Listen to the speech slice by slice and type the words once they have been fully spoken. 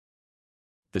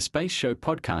the Space Show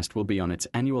podcast will be on its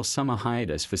annual summer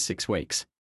hiatus for 6 weeks.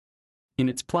 In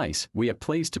its place, we are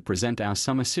pleased to present our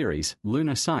summer series,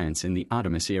 Lunar Science in the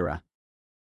Artemis Era.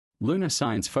 Lunar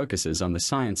Science focuses on the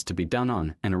science to be done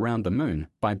on and around the Moon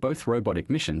by both robotic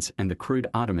missions and the crewed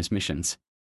Artemis missions.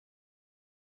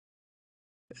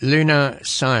 Lunar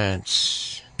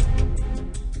Science.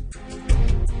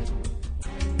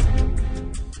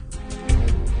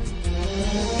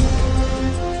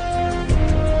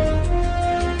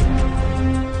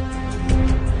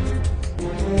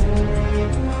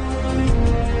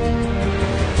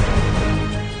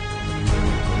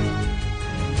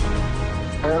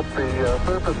 The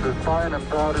surface is fine and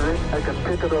powdery. I can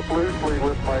pick it up loosely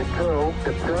with my toe.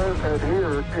 It does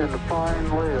adhere in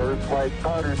fine layers like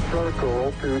powdered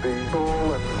charcoal to the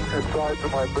sole and sides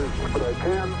of my boots, but I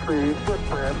can see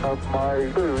footprint of my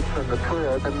boots and the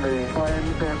tread and the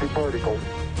fine sandy particles.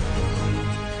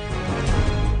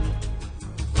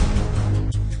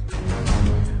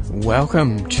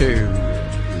 Welcome to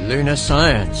Lunar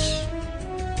Science,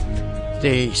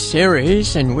 the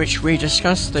series in which we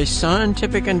discuss the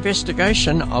scientific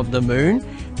investigation of the Moon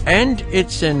and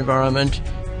its environment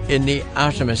in the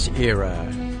Artemis era.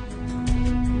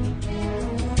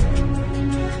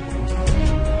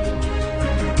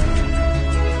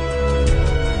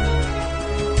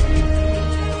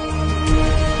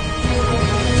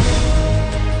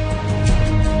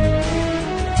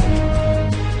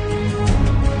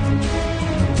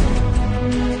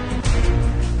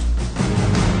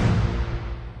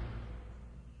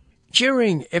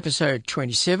 During episode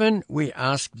 27, we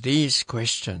asked these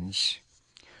questions.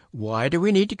 Why do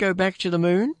we need to go back to the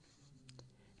Moon?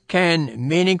 Can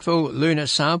meaningful lunar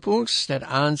samples that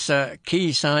answer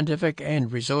key scientific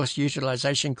and resource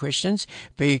utilization questions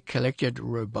be collected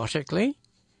robotically?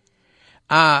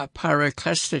 Are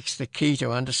pyroclastics the key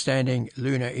to understanding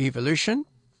lunar evolution?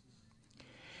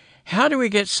 How do we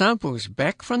get samples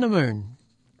back from the Moon?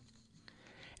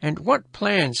 And what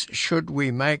plans should we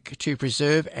make to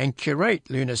preserve and curate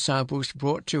lunar samples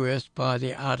brought to Earth by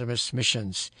the Artemis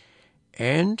missions?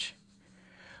 And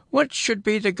what should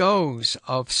be the goals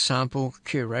of sample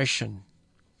curation?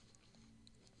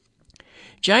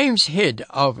 James Head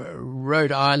of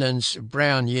Rhode Island's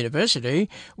Brown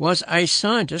University was a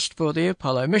scientist for the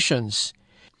Apollo missions.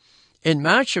 In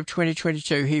March of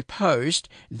 2022, he posed,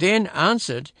 then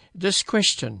answered, this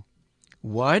question: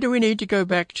 why do we need to go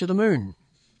back to the Moon?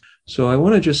 So I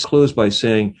want to just close by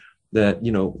saying that,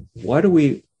 why do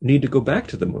we need to go back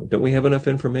to the Moon? Don't we have enough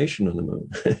information on the Moon?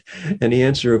 And the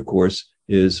answer, of course,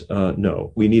 is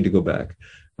no, we need to go back.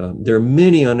 There are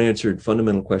many unanswered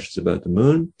fundamental questions about the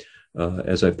Moon.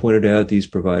 As I pointed out, these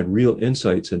provide real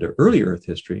insights into early Earth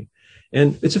history.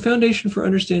 And it's a foundation for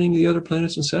understanding the other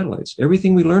planets and satellites.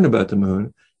 Everything we learn about the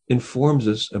Moon informs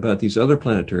us about these other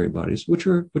planetary bodies, which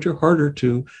are harder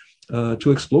to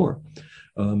explore.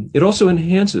 It also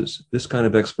enhances this kind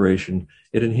of exploration.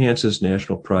 It enhances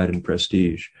national pride and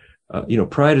prestige.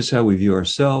 Pride is how we view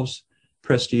ourselves.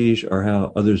 Prestige are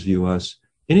how others view us.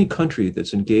 Any country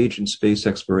that's engaged in space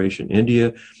exploration,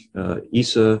 India,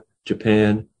 ESA,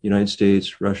 Japan, United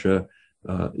States, Russia,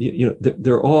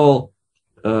 they're all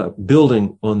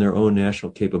building on their own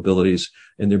national capabilities,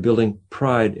 and they're building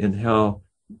pride in how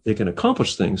they can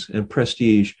accomplish things and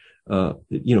prestige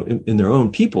in their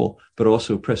own people, but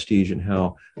also prestige in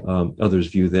how others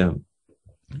view them.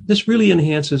 This really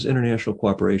enhances international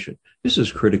cooperation. This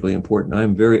is critically important.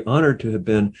 I'm very honored to have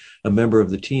been a member of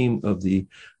the team of the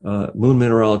Moon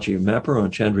Mineralogy Mapper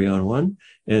on Chandrayaan-1,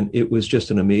 and it was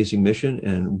just an amazing mission.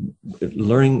 And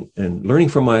learning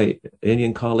from my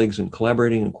Indian colleagues and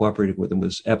collaborating and cooperating with them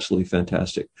was absolutely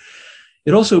fantastic.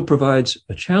 It also provides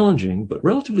a challenging but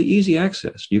relatively easy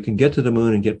access. You can get to the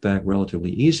Moon and get back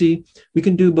relatively easy. We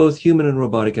can do both human and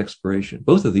robotic exploration.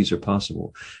 Both of these are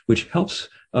possible, which helps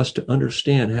us to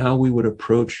understand how we would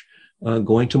approach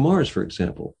going to Mars, for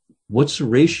example. What's the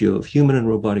ratio of human and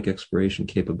robotic exploration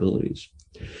capabilities?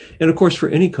 And of course, for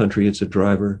any country, it's a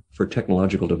driver for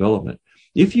technological development.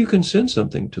 If you can send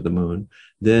something to the Moon,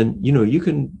 then, you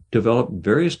can develop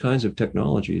various kinds of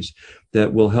technologies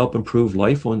that will help improve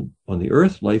life on the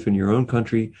Earth, life in your own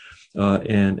country,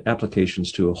 and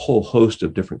applications to a whole host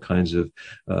of different kinds of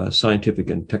scientific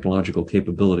and technological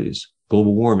capabilities,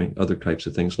 global warming, other types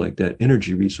of things like that,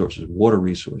 energy resources, water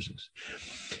resources.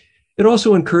 It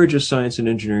also encourages science and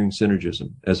engineering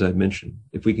synergism, as I mentioned.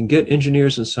 If we can get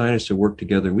engineers and scientists to work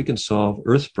together, we can solve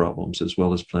Earth's problems as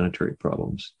well as planetary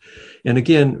problems. And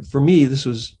again, for me, this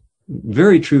was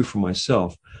very true for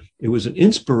myself. It was an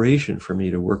inspiration for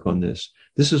me to work on this.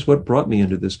 This is what brought me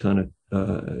into this kind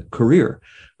of career,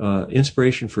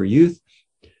 inspiration for youth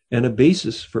and a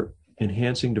basis for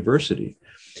enhancing diversity.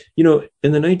 In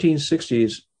the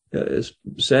 1960s,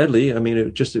 sadly, I mean,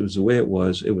 it was the way it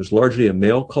was. It was largely a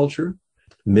male culture.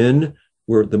 Men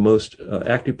were the most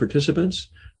active participants.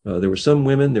 There were some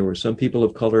women, there were some people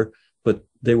of color, but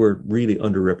they were really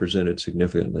underrepresented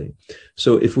significantly.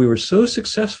 So if we were so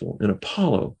successful in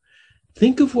Apollo,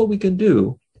 think of what we can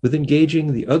do with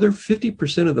engaging the other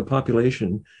 50% of the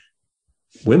population,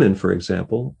 women, for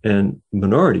example, and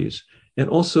minorities, and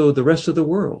also the rest of the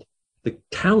world, the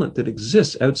talent that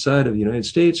exists outside of the United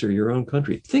States or your own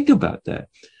country. Think about that.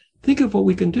 Think of what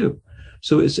we can do.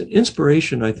 So it's an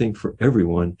inspiration, I think, for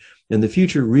everyone. And the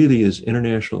future really is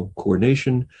international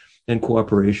coordination and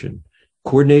cooperation.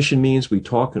 Coordination means we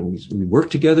talk and we work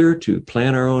together to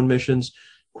plan our own missions.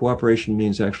 Cooperation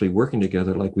means actually working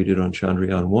together like we did on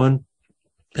Chandrayaan-1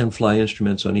 and fly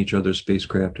instruments on each other's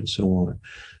spacecraft and so on.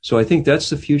 So I think that's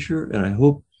the future. And I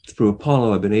hope through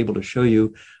Apollo, I've been able to show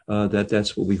you that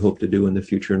that's what we hope to do in the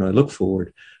future. And I look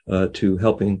forward to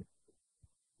helping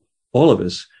all of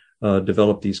us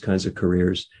develop these kinds of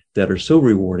careers that are so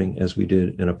rewarding as we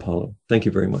did in Apollo. Thank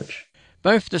you very much.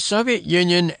 Both the Soviet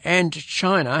Union and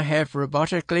China have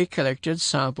robotically collected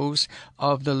samples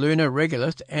of the lunar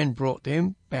regolith and brought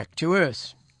them back to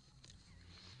Earth.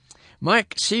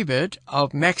 Mike Seibert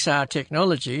of Maxar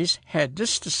Technologies had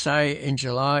this to say in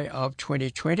July of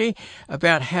 2020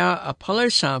 about how Apollo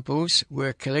samples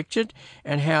were collected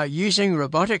and how using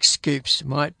robotic scoops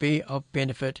might be of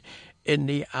benefit in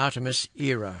the Artemis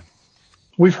era.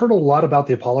 We've heard a lot about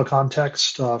the Apollo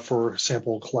context for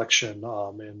sample collection.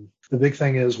 And the big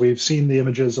thing is we've seen the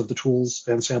images of the tools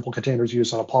and sample containers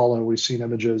used on Apollo. We've seen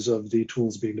images of the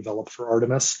tools being developed for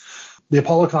Artemis. The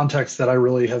Apollo context that I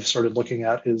really have started looking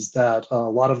at is that a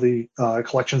lot of the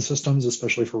collection systems,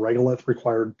 especially for regolith,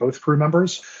 required both crew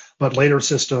members. But later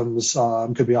systems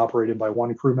could be operated by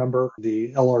one crew member.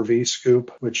 The LRV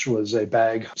scoop, which was a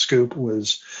bag scoop,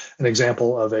 was an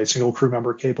example of a single crew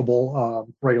member capable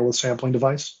regolith sampling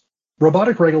device.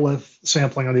 Robotic regolith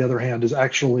sampling, on the other hand, has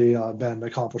actually been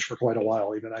accomplished for quite a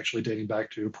while, even actually dating back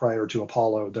to prior to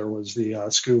Apollo. There was the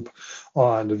scoop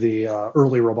on the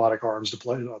early robotic arms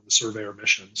deployed on the Surveyor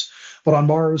missions. But on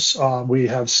Mars, we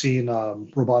have seen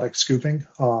robotic scooping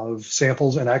of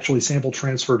samples and actually sample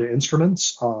transfer to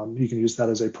instruments. You can use that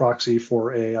as a proxy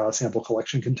for a sample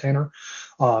collection container.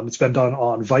 It's been done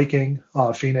on Viking,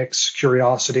 Phoenix,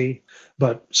 Curiosity,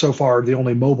 but so far the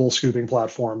only mobile scooping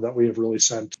platform that we have really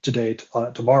sent to date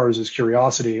to Mars is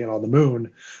Curiosity, and on the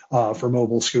Moon for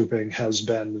mobile scooping has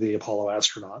been the Apollo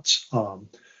astronauts.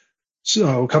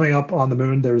 So coming up on the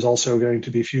Moon, there's also going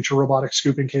to be future robotic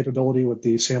scooping capability with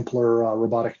the Sampler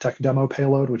robotic tech demo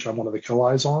payload, which I'm one of the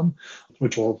co-eyes on,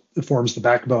 which forms the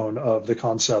backbone of the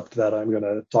concept that I'm going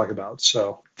to talk about.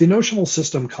 So the notional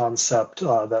system concept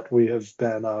that we have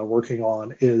been working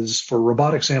on is for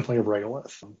robotic sampling of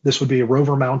regolith. This would be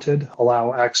rover mounted,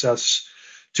 allow access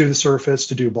to the surface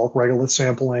to do bulk regolith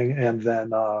sampling, and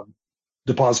then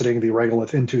depositing the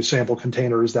regolith into sample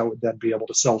containers that would then be able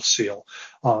to self-seal.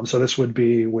 So this would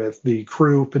be with the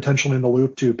crew potentially in the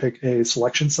loop to pick a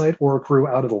selection site or a crew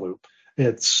out of the loop.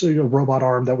 It's a robot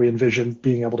arm that we envision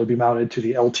being able to be mounted to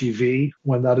the LTV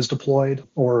when that is deployed,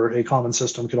 or a common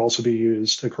system could also be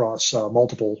used across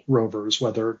multiple rovers,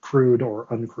 whether crewed or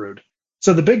uncrewed.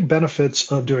 So the big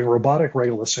benefits of doing robotic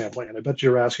regolith sampling, and I bet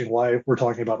you're asking why we're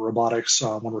talking about robotics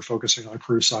when we're focusing on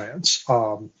crew science.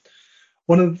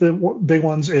 One of the big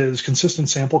ones is consistent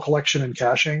sample collection and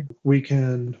caching. We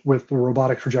can, with the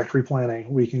robotic trajectory planning,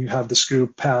 we can have the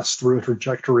scoop pass through a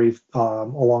trajectory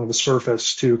along the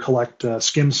surface to collect a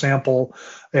skim sample,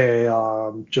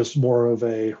 just more of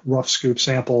a rough scoop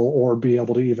sample, or be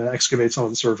able to even excavate some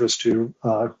of the surface to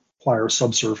acquire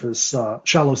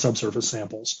shallow subsurface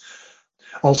samples.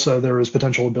 Also, there is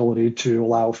potential ability to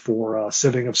allow for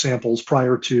sieving of samples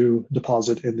prior to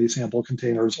deposit in the sample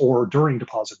containers or during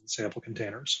deposit in sample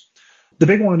containers. The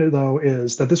big one, though,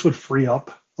 is that this would free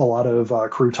up a lot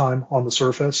of crew time on the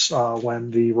surface.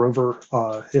 When the rover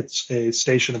hits a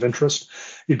station of interest,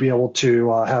 you'd be able to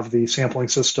have the sampling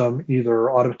system either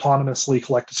autonomously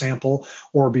collect a sample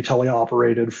or be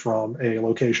teleoperated from a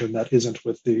location that isn't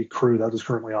with the crew that is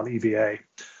currently on EVA.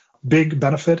 Big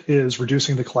benefit is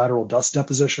reducing the collateral dust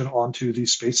deposition onto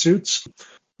these spacesuits.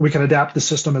 We can adapt the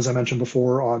system, as I mentioned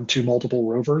before, onto multiple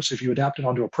rovers. If you adapt it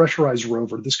onto a pressurized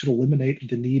rover, this could eliminate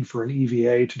the need for an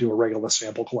EVA to do a regular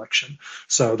sample collection.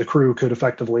 So the crew could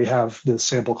effectively have this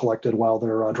sample collected while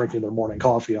they're drinking their morning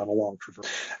coffee on a long trip.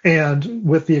 And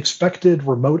with the expected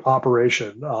remote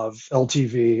operation of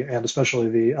LTV and especially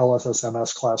the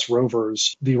LSSMS class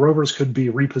rovers, the rovers could be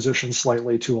repositioned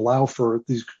slightly to allow for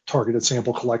these targeted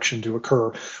sample collection to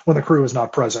occur when the crew is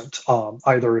not present,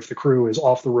 either if the crew is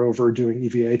off the rover doing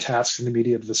EVA tasks in the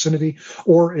immediate vicinity,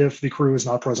 or if the crew is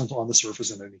not present on the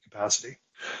surface in any capacity.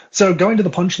 So going to the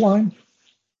punchline,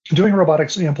 doing a robotic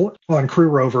sample on crew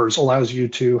rovers allows you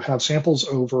to have samples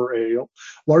over a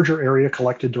larger area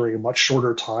collected during a much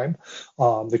shorter time.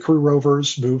 The crew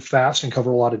rovers move fast and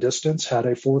cover a lot of distance. Had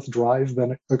a fourth drive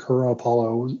been occur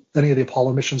on any of the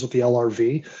Apollo missions with the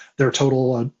LRV, their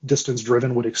total distance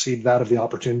driven would exceed that of the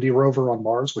Opportunity rover on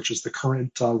Mars, which is the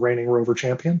current reigning rover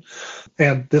champion.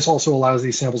 And this also allows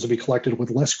these samples to be collected with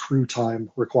less crew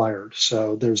time required.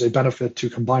 So there's a benefit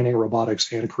to combining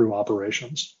robotics and crew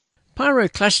operations.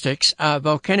 Pyroclastics are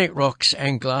volcanic rocks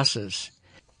and glasses.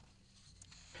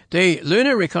 The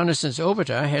Lunar Reconnaissance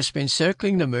Orbiter has been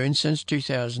circling the Moon since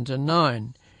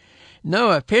 2009.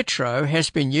 Noah Petro has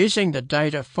been using the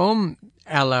data from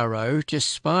LRO to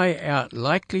spy out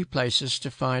likely places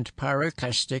to find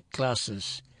pyroclastic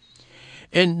glasses.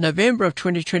 In November of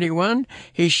 2021,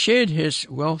 he shared his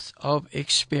wealth of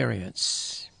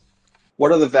experience.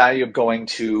 What are the value of going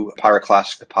to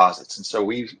pyroclastic deposits? And so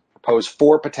we propose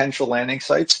 4 potential landing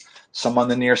sites, some on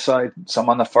the near side, some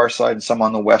on the far side, and some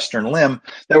on the western limb,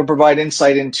 that would provide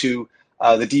insight into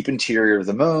the deep interior of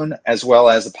the moon, as well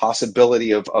as the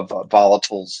possibility of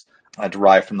volatiles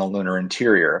derived from the lunar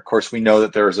interior. Of course, we know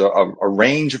that there's a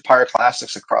range of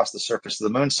pyroclastics across the surface of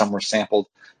the moon. Some were sampled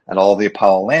at all of the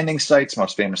Apollo landing sites,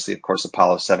 most famously, of course,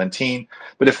 Apollo 17.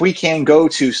 But if we can go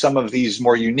to some of these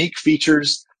more unique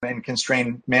features and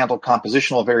constrain mantle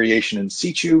compositional variation in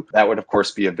situ, that would, of course,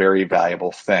 be a very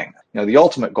valuable thing. The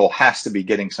ultimate goal has to be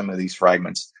getting some of these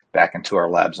fragments back into our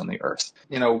labs on the Earth.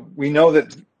 We know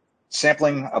that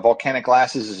sampling of volcanic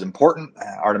glasses is important.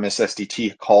 Artemis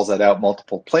SDT calls that out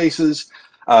multiple places.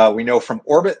 We know from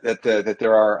orbit that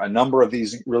there are a number of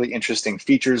these really interesting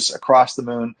features across the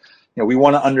moon. We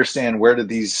want to understand, where did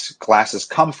these glasses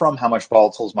come from, how much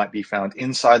volatiles might be found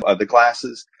inside of the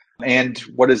glasses, and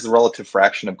what is the relative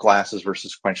fraction of glasses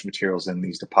versus quenched materials in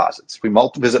these deposits. We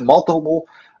visit multiple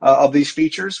of these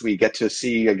features. We get to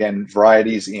see, again,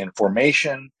 varieties in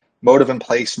formation, mode of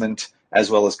emplacement, as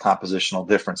well as compositional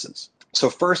differences. So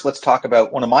first, let's talk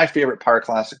about one of my favorite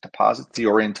pyroclastic deposits, the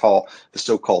Oriental, the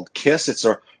so-called KISS. It's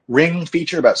a ring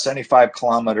feature about 75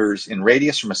 kilometers in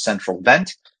radius from a central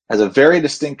vent. Has a very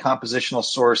distinct compositional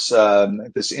source,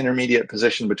 this intermediate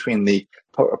position between the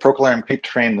Procalarium creep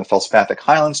terrain and the Felspathic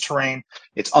Highlands terrain.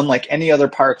 It's unlike any other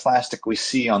pyroclastic we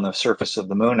see on the surface of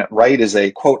the moon. At right is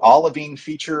a, quote, olivine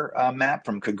feature map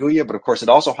from Kaguya, but of course it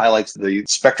also highlights the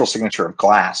spectral signature of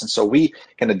glass. And so we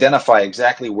can identify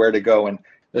exactly where to go, and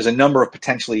there's a number of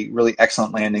potentially really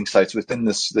excellent landing sites within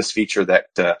this feature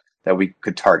that we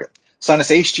could target. Sinus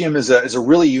Astium is a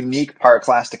really unique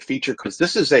pyroclastic feature because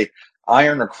this is a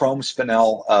iron or chrome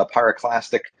spinel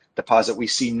pyroclastic deposit. We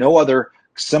see no other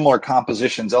similar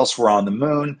compositions elsewhere on the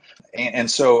moon. And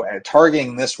so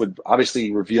targeting this would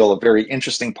obviously reveal a very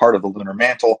interesting part of the lunar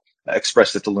mantle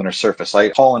expressed at the lunar surface. I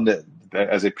call into,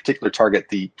 as a particular target,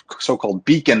 the so-called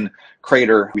beacon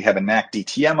crater. We have a NAC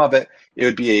DTM of it. It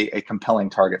would be a compelling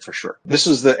target for sure. This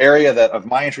was the area of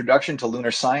my introduction to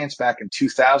lunar science back in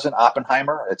 2000,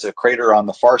 Oppenheimer. It's a crater on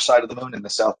the far side of the moon in the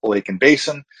South Polacan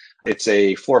Basin. It's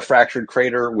a floor-fractured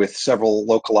crater with several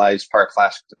localized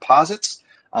pyroclastic deposits.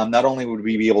 Not only would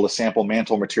we be able to sample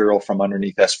mantle material from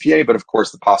underneath SPA, but of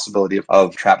course the possibility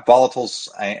of trapped volatiles,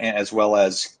 as well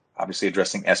as obviously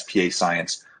addressing SPA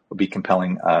science, would be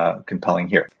compelling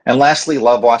here. And lastly,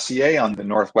 Lavoisier on the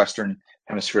northwestern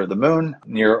hemisphere of the moon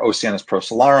near Oceanus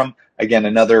Procellarum. Again,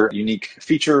 another unique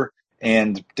feature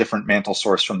and different mantle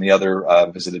source from the other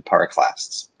visited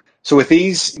pyroclasts. So with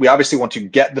these, we obviously want to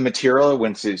get the material,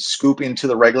 want to scoop into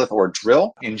the regolith or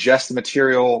drill, ingest the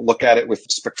material, look at it with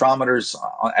spectrometers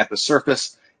at the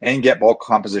surface, and get bulk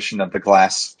composition of the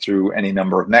glass through any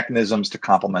number of mechanisms to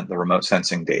complement the remote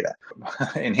sensing data.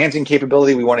 Enhancing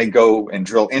capability, we want to go and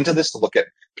drill into this to look at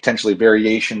potentially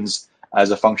variations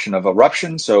as a function of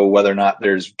eruption. So whether or not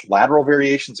there's lateral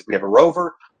variations if we have a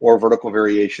rover, or vertical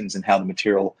variations in how the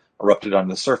material erupted on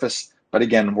the surface. But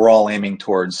again, we're all aiming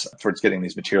towards getting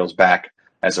these materials back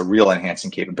as a real enhancing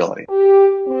capability.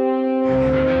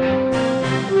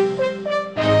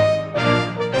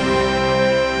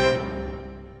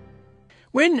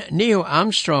 When Neil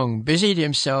Armstrong busied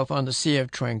himself on the Sea of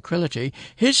Tranquility,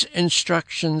 his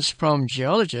instructions from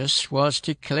geologists was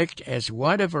to collect as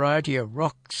wide a variety of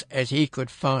rocks as he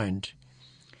could find.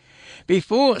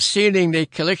 Before sealing the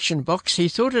collection box, he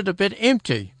thought it a bit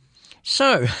empty.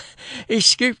 So he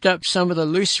scooped up some of the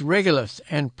loose regolith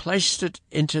and placed it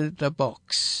into the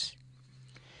box.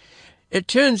 It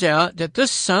turns out that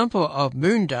this sample of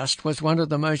moon dust was one of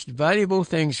the most valuable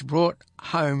things brought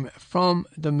home from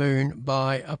the moon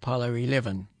by Apollo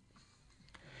 11.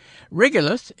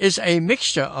 Regolith is a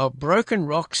mixture of broken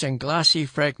rocks and glassy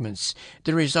fragments,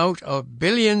 the result of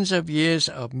billions of years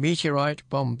of meteorite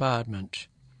bombardment.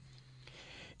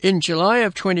 In July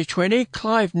of 2020,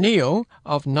 Clive Neal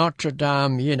of Notre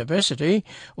Dame University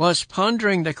was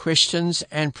pondering the questions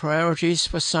and priorities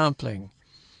for sampling.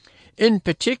 In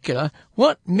particular,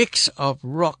 what mix of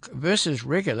rock versus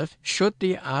regolith should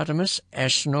the Artemis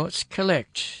astronauts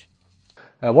collect?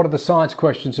 What are the science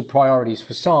questions and priorities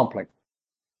for sampling?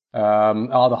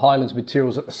 Are the highlands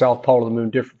materials at the south pole of the moon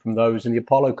different from those in the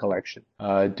Apollo collection?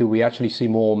 Do we actually see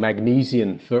more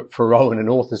magnesian, ferroin and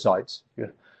orthosites?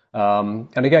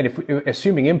 And again, if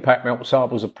assuming impact melt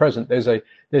samples are present, there's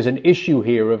an issue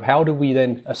here of how do we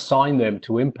then assign them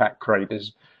to impact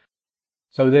craters.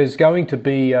 So there's going to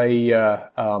be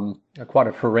quite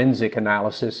a forensic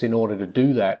analysis in order to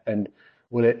do that, and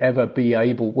will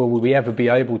we ever be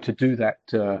able to do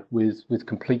that with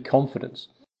complete confidence?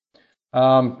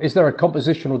 Is there a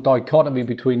compositional dichotomy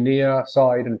between near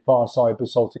side and far side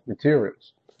basaltic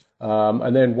materials?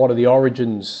 And then what are the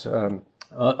origins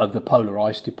of the polar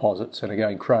ice deposits? And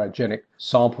again, cryogenic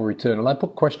sample return. And I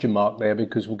put question mark there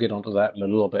because we'll get onto that in a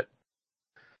little bit.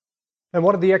 And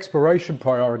what are the exploration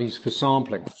priorities for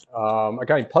sampling?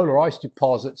 Again, polar ice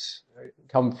deposits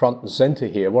come front and center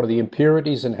here. What are the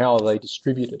impurities and how are they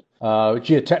distributed?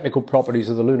 Geotechnical properties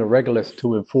of the lunar regolith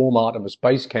to inform Artemis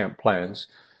base camp plans.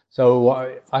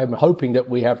 So I'm hoping that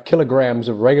we have kilograms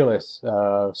of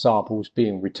regolith samples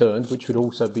being returned, which would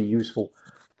also be useful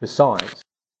for science.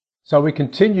 So we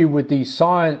continue with the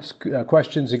science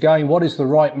questions again. What is the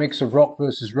right mix of rock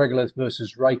versus regolith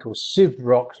versus rake or sieved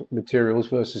rock materials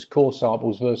versus core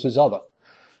samples versus other?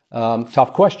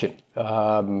 Tough question.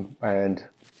 And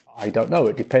I don't know.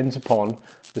 It depends upon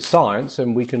the science,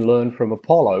 and we can learn from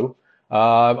Apollo.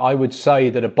 I would say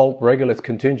that a bulk regolith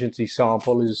contingency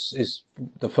sample is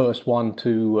the first one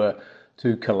to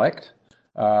collect.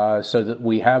 So that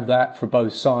we have that for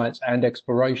both science and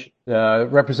exploration.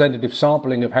 Representative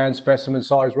sampling of hand specimen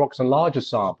size rocks and larger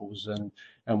samples,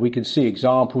 and we can see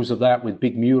examples of that with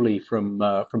Big Muley from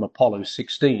Apollo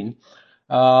 16.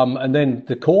 And then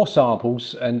the core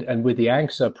samples and with the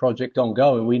ANXA project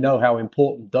ongoing, we know how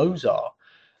important those are.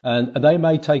 And they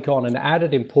may take on an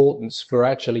added importance for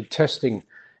actually testing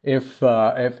if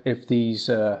these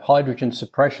hydrogen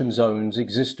suppression zones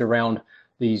exist around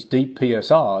these deep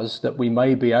PSRs, that we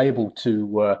may be able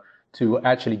to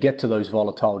actually get to those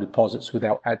volatile deposits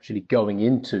without actually going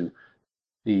into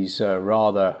these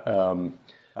rather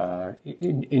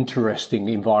interesting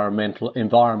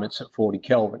environments at 40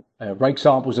 Kelvin. Rake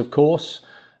samples, of course,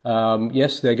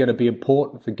 yes, they're going to be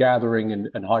important for gathering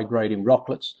and high grading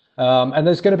rocklets. And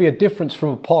there's going to be a difference from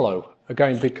Apollo,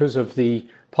 again, because of the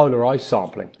polar ice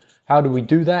sampling. How do we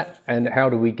do that, and how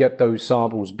do we get those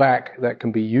samples back that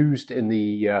can be used in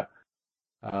the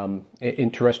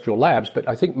in terrestrial labs? But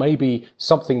I think maybe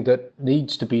something that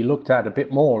needs to be looked at a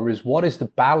bit more is what is the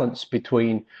balance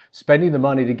between spending the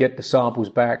money to get the samples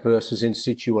back versus in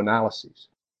situ analyses.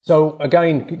 So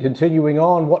again, continuing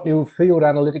on, what new field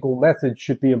analytical methods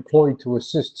should be employed to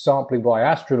assist sampling by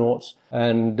astronauts?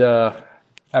 And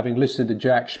having listened to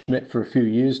Jack Schmidt for a few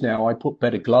years now, I put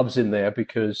better gloves in there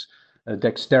because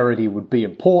dexterity would be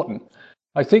important.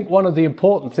 I think one of the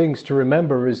important things to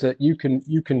remember is that you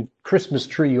can Christmas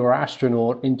tree your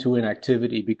astronaut into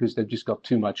inactivity because they've just got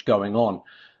too much going on.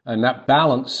 And that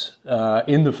balance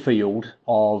in the field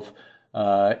of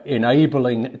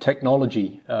enabling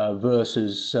technology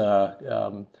versus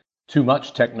too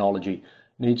much technology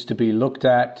needs to be looked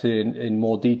at in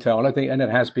more detail. And I think, and it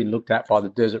has been looked at by the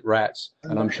desert rats,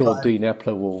 and I'm sure Dean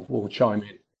Epler will chime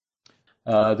in.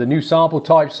 The new sample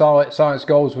type science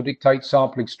goals will dictate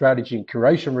sampling strategy and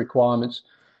curation requirements.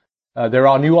 There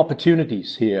are new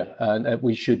opportunities here that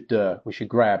we should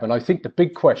grab. And I think the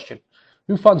big question,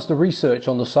 who funds the research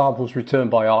on the samples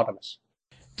returned by Artemis?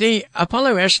 The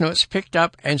Apollo astronauts picked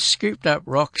up and scooped up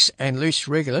rocks and loose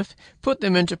regolith, put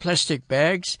them into plastic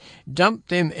bags, dumped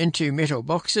them into metal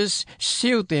boxes,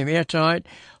 sealed them airtight,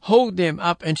 hauled them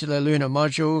up into the lunar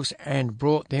modules, and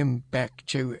brought them back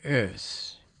to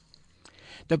Earth.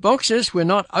 The boxes were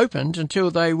not opened until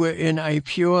they were in a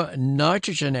pure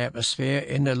nitrogen atmosphere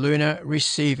in the Lunar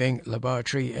Receiving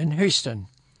Laboratory in Houston.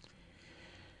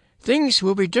 Things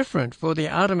will be different for the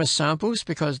Artemis samples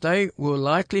because they will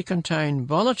likely contain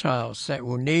volatiles that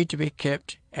will need to be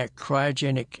kept at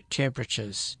cryogenic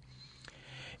temperatures.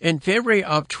 In February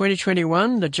of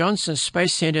 2021, the Johnson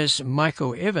Space Centre's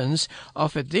Michael Evans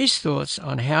offered these thoughts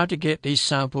on how to get these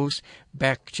samples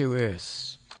back to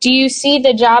Earth. Do you see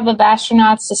the job of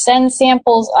astronauts to send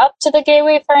samples up to the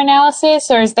Gateway for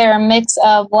analysis, or is there a mix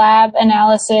of lab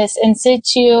analysis in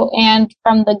situ and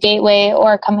from the Gateway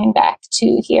or coming back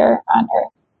to here on Earth?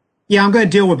 Yeah, I'm going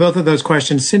to deal with both of those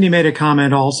questions. Cindy made a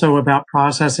comment also about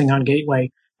processing on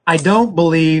Gateway. I don't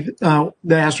believe the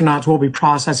astronauts will be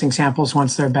processing samples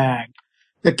once they're bagged.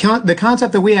 The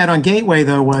concept that we had on Gateway,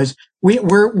 though, was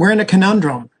we're in a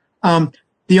conundrum.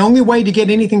 The only way to get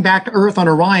anything back to Earth on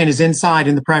Orion is inside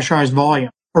in the pressurized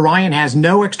volume. Orion has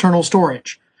no external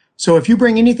storage. So if you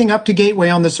bring anything up to Gateway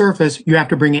on the surface, you have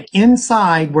to bring it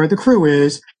inside where the crew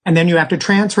is, and then you have to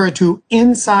transfer it to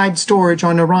inside storage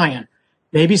on Orion.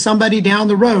 Maybe somebody down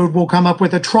the road will come up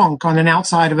with a trunk on an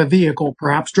outside of a vehicle,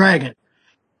 perhaps Dragon.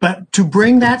 But to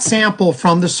bring that sample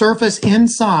from the surface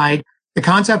inside, the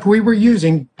concept we were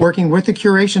using, working with the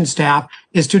Curation staff,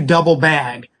 is to double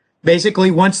bag. Basically,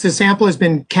 once the sample has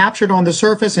been captured on the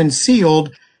surface and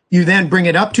sealed, you then bring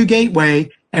it up to Gateway,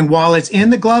 and while it's in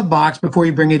the glove box, before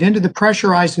you bring it into the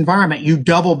pressurized environment, you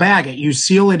double bag it. You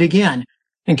seal it again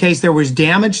in case there was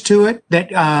damage to it.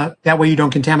 That way you don't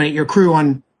contaminate your crew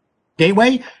on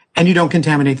Gateway, and you don't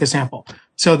contaminate the sample.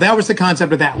 So that was the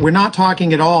concept of that. We're not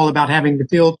talking at all about having the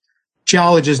field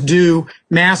geologists do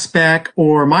mass spec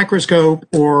or microscope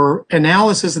or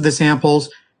analysis of the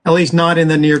samples, at least not in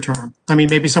the near term. I mean,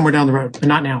 maybe somewhere down the road, but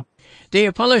not now. The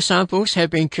Apollo samples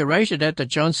have been curated at the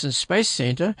Johnson Space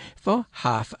Center for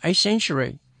half a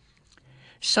century.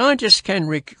 Scientists can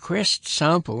request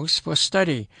samples for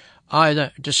study,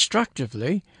 either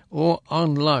destructively or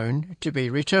on loan to be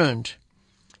returned.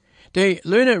 The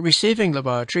Lunar Receiving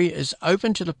Laboratory is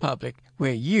open to the public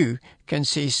where you can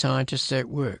see scientists at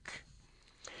work.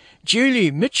 Julie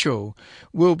Mitchell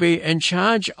will be in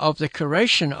charge of the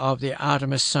curation of the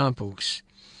Artemis samples.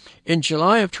 In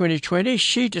July of 2020,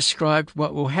 she described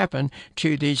what will happen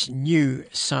to these new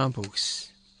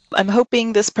samples. I'm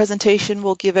hoping this presentation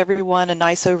will give everyone a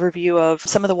nice overview of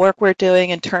some of the work we're doing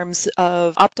in terms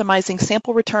of optimizing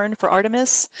sample return for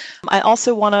Artemis. I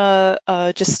also want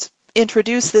to just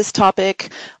introduce this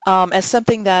topic as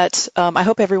something that I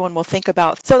hope everyone will think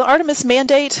about. So the Artemis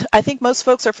mandate, I think most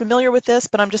folks are familiar with this,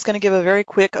 but I'm just going to give a very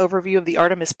quick overview of the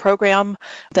Artemis program,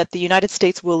 that the United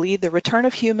States will lead the return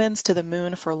of humans to the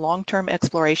moon for long-term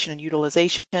exploration and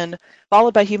utilization,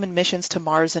 followed by human missions to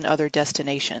Mars and other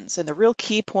destinations. And the real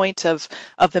key point of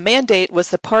the mandate was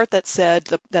the part that said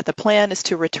that the plan is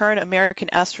to return American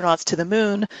astronauts to the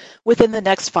moon within the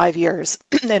next 5 years.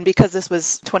 And because this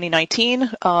was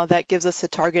 2019, that gives us a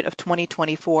target of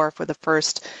 2024 for the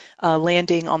first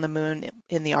landing on the moon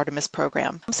in the Artemis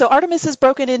program. So Artemis is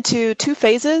broken into 2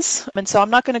 phases, and so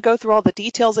I'm not going to go through all the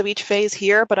details of each phase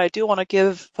here, but I do want to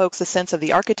give folks a sense of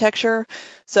the architecture.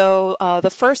 So the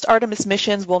first Artemis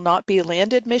missions will not be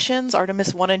landed missions.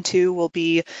 Artemis 1 and 2 will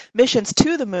be missions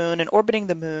to the moon and orbiting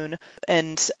the moon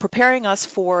and preparing us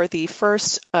for the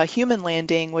first human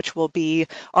landing, which will be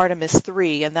Artemis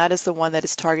 3, and that is the one that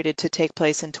is targeted to take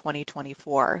place in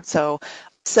 2024.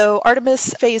 So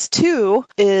Artemis Phase 2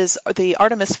 is the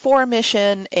Artemis 4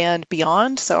 mission and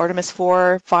beyond, so Artemis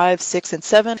 4, 5, 6, and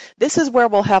 7. This is where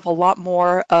we'll have a lot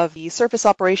more of the surface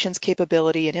operations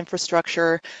capability and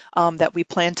infrastructure that we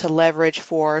plan to leverage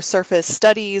for surface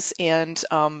studies and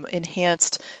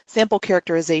enhanced sample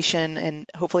characterization and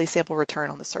hopefully sample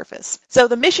return on the surface. So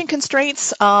the mission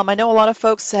constraints, I know a lot of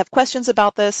folks have questions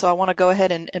about this, so I want to go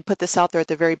ahead and put this out there at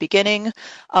the very beginning.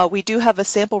 We do have a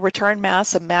sample return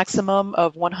mass, a maximum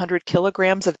of 100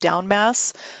 kilograms of down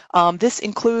mass. This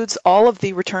includes all of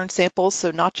the return samples, so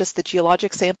not just the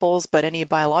geologic samples, but any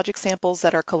biologic samples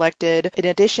that are collected, in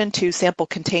addition to sample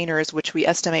containers, which we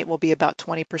estimate will be about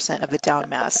 20% of the down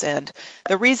mass. And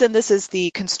the reason this is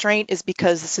the constraint is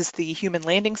because this is the human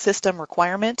landing system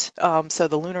requirement. So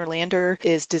the lunar lander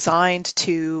is designed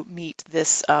to meet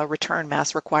this return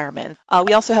mass requirement.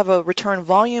 We also have a return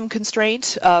volume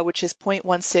constraint, which is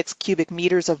 0.16 cubic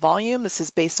meters of volume. This is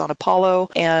based on Apollo,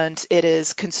 and it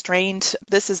is constrained.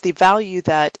 This is the value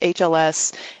that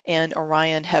HLS and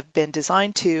Orion have been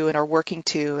designed to and are working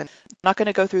to. And not going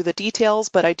to go through the details,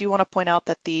 but I do want to point out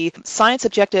that the science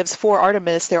objectives for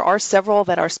Artemis, there are several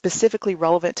that are specifically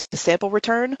relevant to sample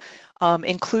return,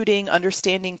 including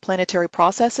understanding planetary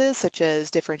processes such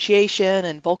as differentiation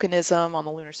and volcanism on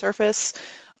the lunar surface,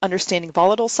 understanding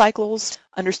volatile cycles,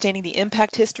 understanding the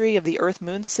impact history of the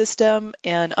Earth-Moon system,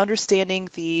 and understanding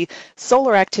the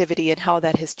solar activity and how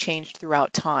that has changed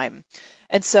throughout time.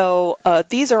 And so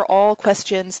these are all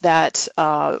questions that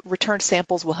returned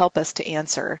samples will help us to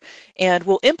answer. And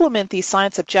we'll implement these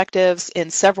science objectives in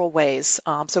several ways.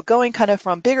 So going kind of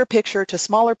from bigger picture to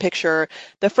smaller picture,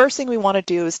 the first thing we want to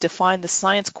do is define the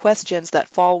science questions that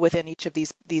fall within each of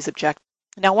these objectives.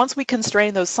 Now, once we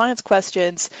constrain those science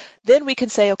questions, then we can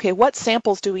say, okay, what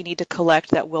samples do we need to collect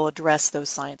that will address those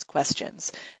science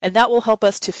questions? And that will help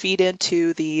us to feed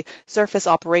into the surface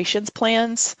operations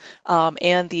plans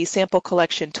and the sample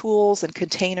collection tools and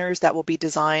containers that will be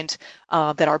designed,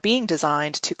 that are being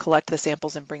designed to collect the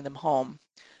samples and bring them home.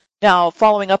 Now,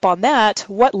 following up on that,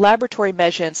 what laboratory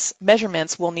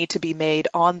measurements will need to be made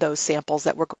on those samples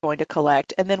that we're going to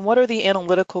collect? And then what are the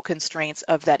analytical constraints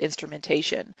of that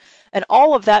instrumentation? And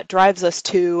all of that drives us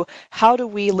to how do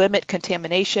we limit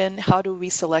contamination? How do we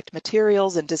select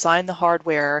materials and design the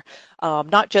hardware,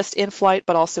 not just in flight,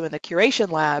 but also in the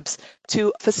curation labs,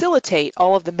 to facilitate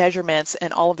all of the measurements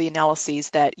and all of the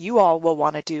analyses that you all will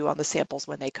want to do on the samples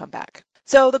when they come back.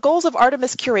 So the goals of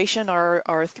Artemis Curation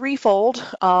are threefold.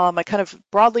 I kind of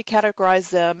broadly categorize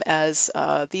them as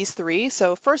these three.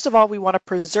 So first of all, we want to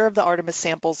preserve the Artemis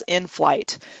samples in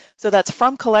flight. So that's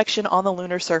from collection on the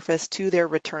lunar surface to their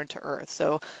return to Earth.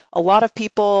 So a lot of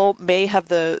people may have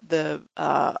the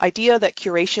idea that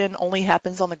curation only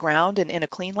happens on the ground and in a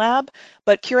clean lab,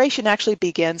 but curation actually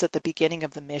begins at the beginning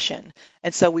of the mission.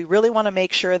 And so we really want to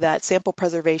make sure that sample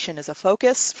preservation is a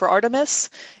focus for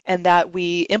Artemis and that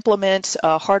we implement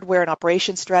hardware and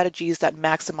operation strategies that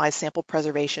maximize sample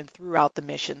preservation throughout the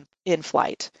mission in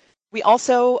flight. We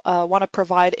also want to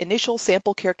provide initial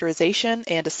sample characterization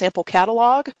and a sample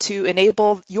catalog to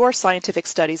enable your scientific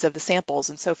studies of the samples.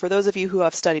 And so for those of you who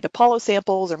have studied Apollo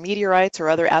samples or meteorites or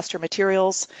other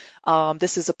astromaterials,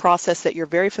 this is a process that you're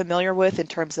very familiar with in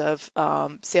terms of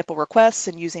sample requests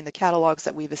and using the catalogs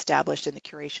that we've established in the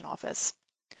curation office.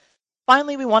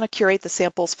 Finally, we want to curate the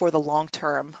samples for the long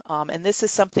term, and this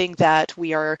is something that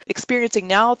we are experiencing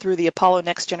now through the Apollo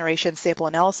Next Generation Sample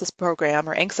Analysis Program,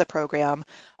 or ANCSA program,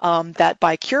 that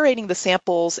by curating the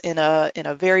samples in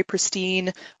a very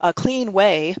pristine, clean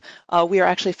way, we are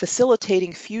actually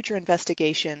facilitating future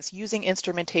investigations using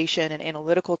instrumentation and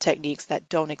analytical techniques that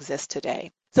don't exist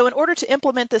today. So in order to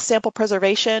implement this sample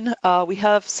preservation, we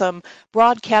have some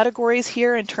broad categories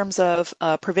here in terms of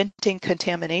preventing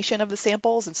contamination of the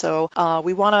samples. And so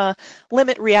we want to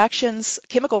limit reactions,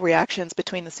 chemical reactions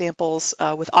between the samples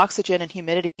with oxygen and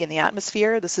humidity in the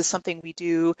atmosphere. This is something we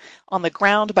do on the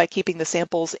ground by keeping the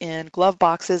samples in glove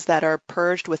boxes that are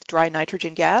purged with dry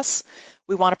nitrogen gas.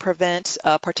 We want to prevent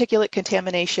particulate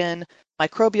contamination,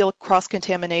 microbial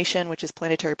cross-contamination, which is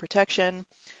planetary protection.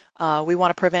 We want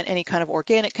to prevent any kind of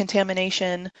organic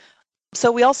contamination.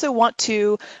 So we also want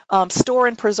to store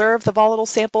and preserve the volatile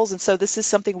samples, and so this is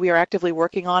something we are actively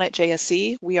working on at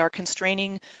JSC. We are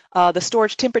constraining the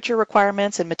storage temperature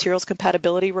requirements and materials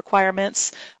compatibility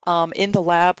requirements in the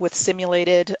lab with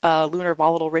simulated lunar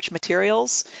volatile-rich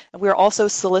materials. And we are also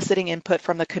soliciting input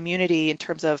from the community in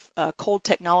terms of cold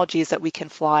technologies that we can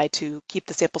fly to keep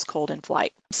the samples cold in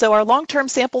flight. So our long-term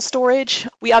sample storage,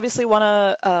 we obviously want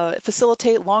to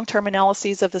facilitate long-term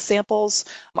analyses of the samples.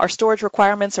 Our storage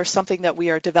requirements are something that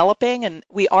we are developing, and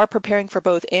we are preparing for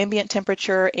both ambient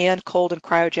temperature and cold and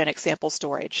cryogenic sample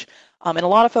storage. And a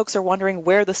lot of folks are wondering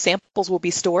where the samples will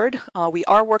be stored. We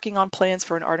are working on plans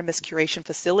for an Artemis curation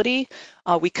facility.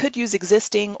 We could use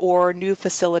existing or new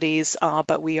facilities,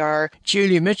 but we are...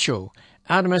 Julie Mitchell,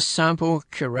 Artemis Sample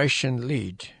Curation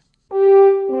Lead.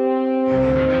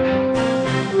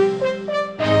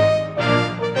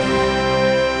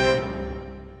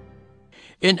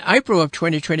 In April of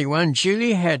 2021,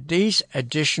 Julie had these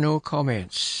additional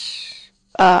comments.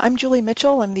 I'm Julie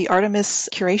Mitchell. I'm the Artemis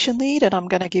Curation Lead, and I'm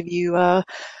going to give you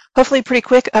hopefully a pretty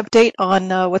quick update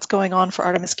on what's going on for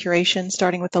Artemis Curation,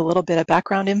 starting with a little bit of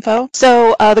background info.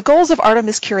 So the goals of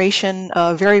Artemis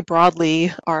Curation very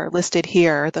broadly are listed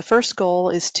here. The first goal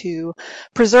is to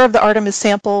preserve the Artemis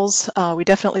samples. We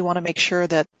definitely want to make sure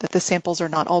that the samples are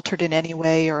not altered in any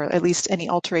way, or at least any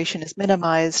alteration is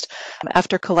minimized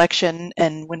after collection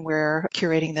and when we're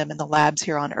curating them in the labs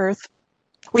here on Earth.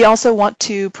 We also want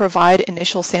to provide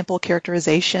initial sample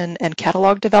characterization and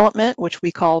catalog development, which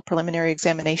we call preliminary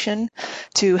examination,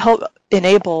 to help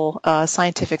enable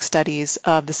scientific studies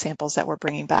of the samples that we're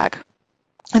bringing back.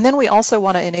 And then we also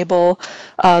want to enable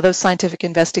those scientific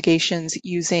investigations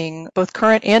using both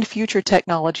current and future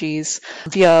technologies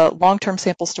via long-term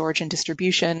sample storage and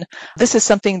distribution. This is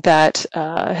something that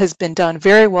has been done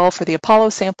very well for the Apollo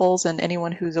samples, and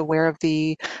anyone who's aware of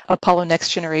the Apollo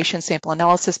Next Generation Sample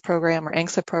Analysis Program or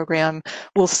ANGSA program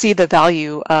will see the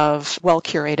value of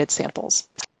well-curated samples.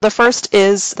 The first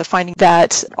is the finding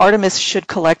that Artemis should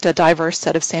collect a diverse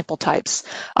set of sample types.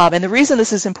 And the reason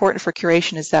this is important for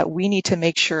curation is that we need to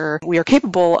make sure we are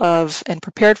capable of and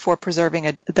prepared for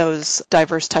preserving those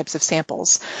diverse types of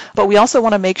samples. But we also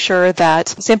want to make sure that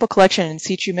sample collection and in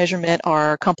situ measurement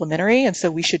are complementary, and so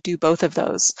we should do both of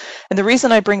those. And the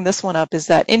reason I bring this one up is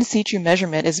that in situ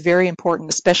measurement is very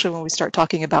important, especially when we start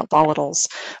talking about volatiles.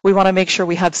 We want to make sure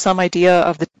we have some idea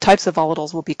of the types of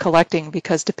volatiles we'll be collecting,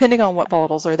 because depending on what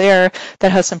volatiles are there,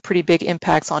 that has some pretty big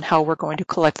impacts on how we're going to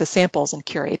collect the samples and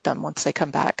curate them once they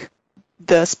come back.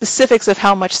 The specifics of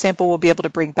how much sample we'll be able to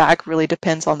bring back really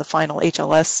depends on the final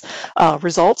HLS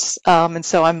results. And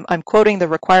so I'm quoting the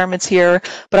requirements here,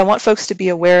 but I want folks to be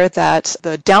aware that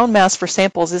the down mass for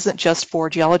samples isn't just for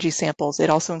geology samples.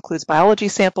 It also includes biology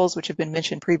samples, which have been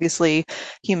mentioned previously,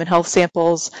 human health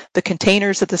samples, the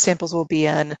containers that the samples will be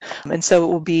in. And so it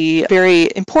will be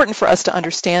very important for us to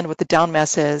understand what the down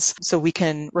mass is so we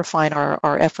can refine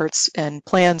our efforts and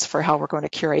plans for how we're going to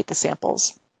curate the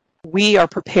samples. We are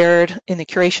prepared in the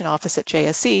curation office at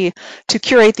JSC to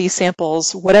curate these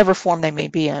samples, whatever form they may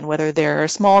be in, whether they're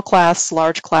small class,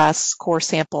 large class, core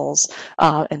samples,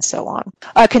 and so on.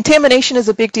 Contamination is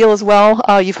a big deal as well.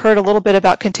 You've heard a little bit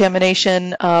about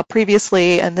contamination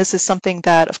previously, and this is something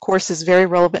that, of course, is very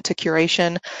relevant to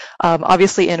curation.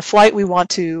 Obviously, in flight, we want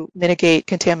to mitigate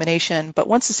contamination, but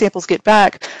once the samples get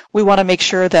back, we want to make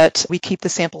sure that we keep the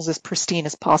samples as pristine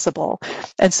as possible.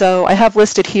 And so I have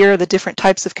listed here the different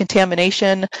types of contamination.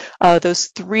 Those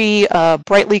three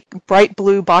bright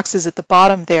blue boxes at the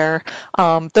bottom there,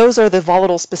 those are the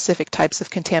volatile specific types of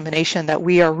contamination that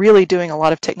we are really doing a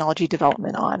lot of technology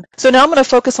development on. So now I'm going to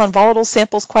focus on volatile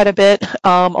samples quite a bit.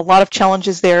 A lot of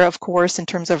challenges there, of course, in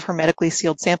terms of hermetically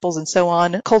sealed samples and so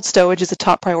on. Cold stowage is a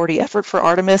top priority effort for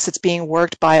Artemis. It's being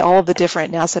worked by all of the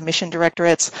different NASA mission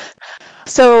directorates.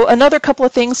 So another couple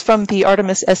of things from the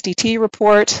Artemis SDT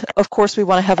report. Of course, we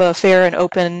want to have a fair and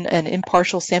open and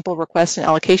impartial sample request and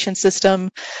allocation system.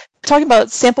 Talking about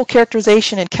sample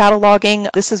characterization and cataloging,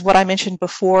 this is what I mentioned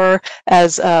before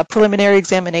as preliminary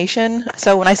examination.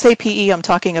 So when I say PE, I'm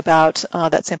talking about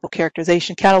that sample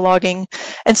characterization cataloging.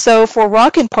 And so for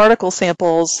rock and particle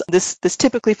samples, this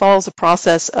typically follows a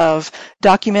process of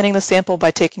documenting the sample by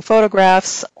taking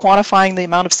photographs, quantifying the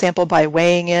amount of sample by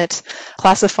weighing it,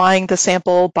 classifying the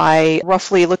sample by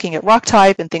roughly looking at rock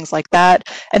type and things like that,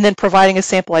 and then providing a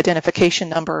sample identification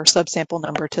number or subsample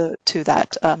number to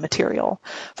that material.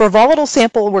 For volatile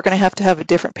sample, we're going to have a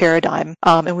different paradigm,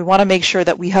 and we want to make sure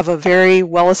that we have a very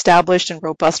well-established and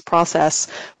robust process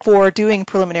for doing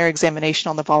preliminary examination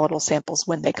on the volatile samples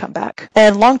when they come back.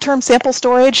 And long-term sample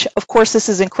storage, of course, this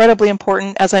is incredibly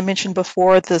important. As I mentioned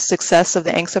before, the success of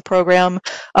the ANGSA program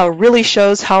really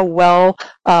shows how well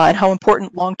and how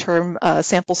important long-term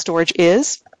sample storage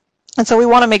is. And so we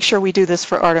want to make sure we do this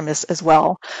for Artemis as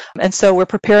well. And so we're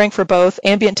preparing for both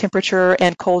ambient temperature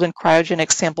and cold and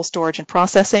cryogenic sample storage and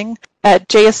processing. At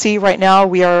JSC right now,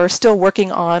 we are still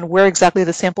working on where exactly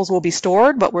the samples will be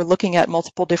stored, but we're looking at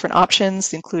multiple different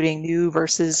options, including new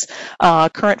versus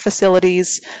current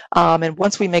facilities. And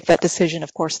once we make that decision,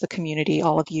 of course, the community,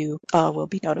 all of you, will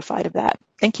be notified of that.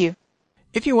 Thank you.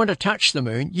 If you want to touch the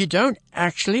moon, you don't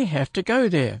actually have to go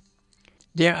there.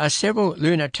 There are several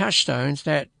lunar touchstones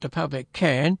that the public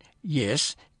can,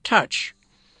 yes, touch.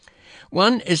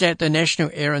 One is at the National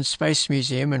Air and Space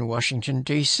Museum in Washington,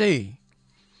 D.C.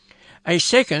 A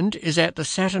second is at the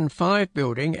Saturn V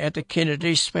building at the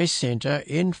Kennedy Space Center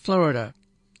in Florida.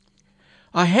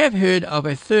 I have heard of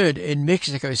a third in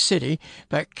Mexico City,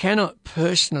 but cannot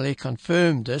personally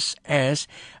confirm this as,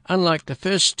 unlike the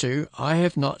first two, I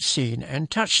have not seen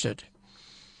and touched it.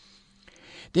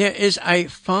 There is a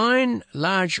fine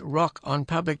large rock on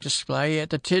public display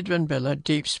at the Tidbinbilla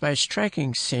Deep Space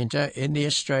Tracking Centre in the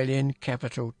Australian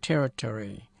Capital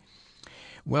Territory.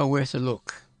 Well worth a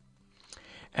look.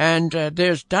 And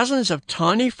there's dozens of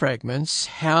tiny fragments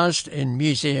housed in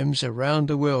museums around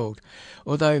the world,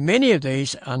 although many of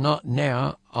these are not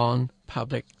now on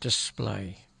public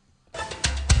display.